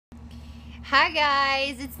Hi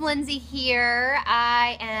guys, it's Lindsay here.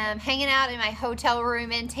 I am hanging out in my hotel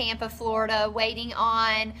room in Tampa, Florida, waiting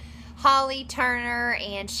on Holly Turner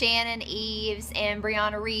and Shannon Eves and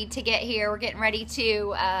Brianna Reed to get here. We're getting ready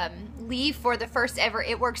to leave for the first ever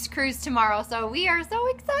It Works cruise tomorrow, so we are so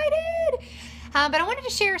excited. But I wanted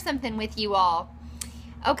to share something with you all.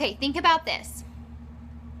 Okay, think about this.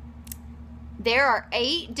 There are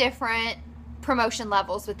 8 different promotion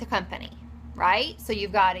levels with the company. Right? So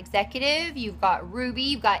you've got executive, you've got ruby,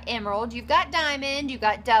 you've got emerald, you've got diamond, you've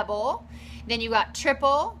got double, then you've got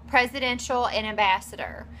triple, presidential, and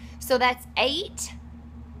ambassador. So that's 8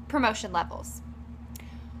 promotion levels.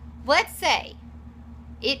 Let's say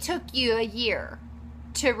it took you a year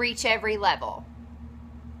to reach every level.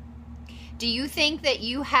 Do you think that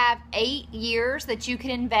you have 8 years that you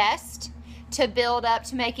can invest to build up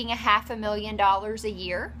to making $500,000 a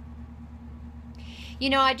year? You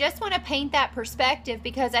know, I just want to paint that perspective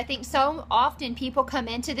because I think so often people come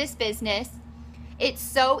into this business. It's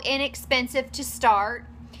so inexpensive to start.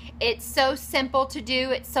 It's so simple to do.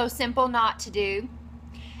 It's so simple not to do.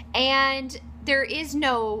 And there is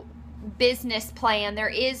no business plan. There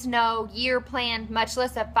is no year plan, much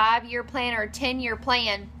less a 5-year plan or a 10-year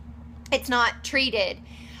plan. It's not treated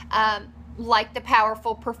like the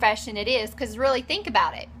powerful profession it is, because really think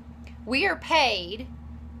about it. We are paid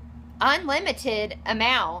unlimited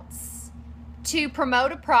amounts to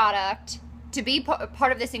promote a product, to be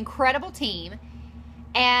part of this incredible team,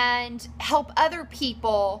 and help other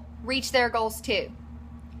people reach their goals too,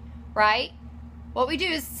 right? What we do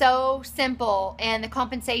is so simple, and the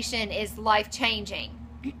compensation is life-changing.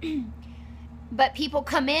 But people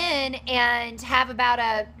come in and have about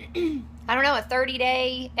a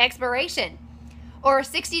 30-day expiration, or a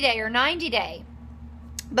 60-day or 90-day.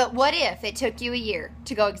 But what if it took you a year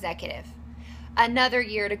to go executive, another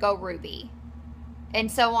year to go ruby, and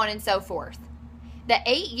so on and so forth? The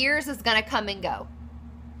 8 years is going to come and go,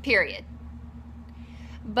 period.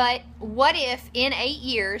 But what if in 8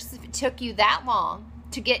 years, if it took you that long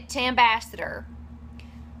to get to ambassador,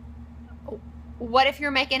 what if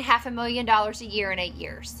you're making $500,000 a year in 8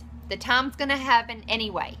 years? The time's going to happen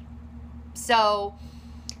anyway. So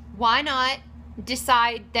why not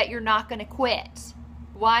decide that you're not going to quit?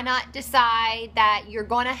 Why not decide that you're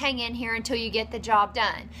going to hang in here until you get the job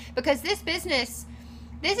done? Because this business,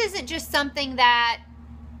 this isn't just something that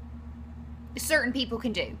certain people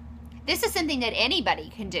can do. This is something that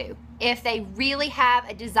anybody can do if they really have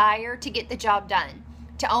a desire to get the job done,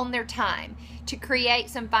 to own their time, to create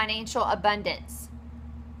some financial abundance.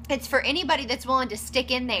 It's for anybody that's willing to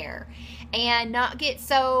stick in there and not get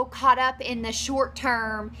so caught up in the short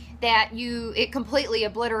term that it completely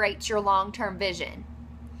obliterates your long-term vision.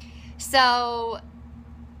 So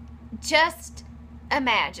just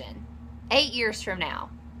imagine 8 years from now,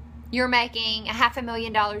 you're making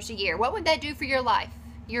 $500,000 a year. What would that do for your life,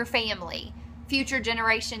 your family, future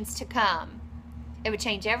generations to come? It would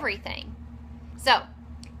change everything. So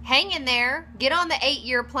hang in there, get on the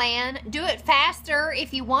 8-year plan, do it faster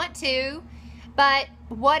if you want to, but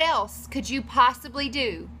what else could you possibly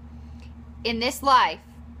do in this life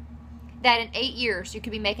that in 8 years you could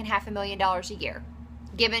be making $500,000 a year?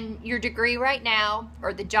 Given your degree right now,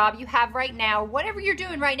 or the job you have right now, whatever you're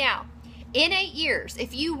doing right now, in 8 years,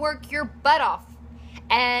 if you work your butt off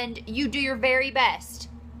and you do your very best,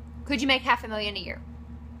 could you make $500,000 a year?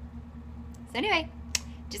 So anyway,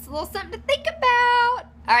 just a little something to think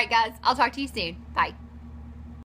about. All right, guys, I'll talk to you soon. Bye.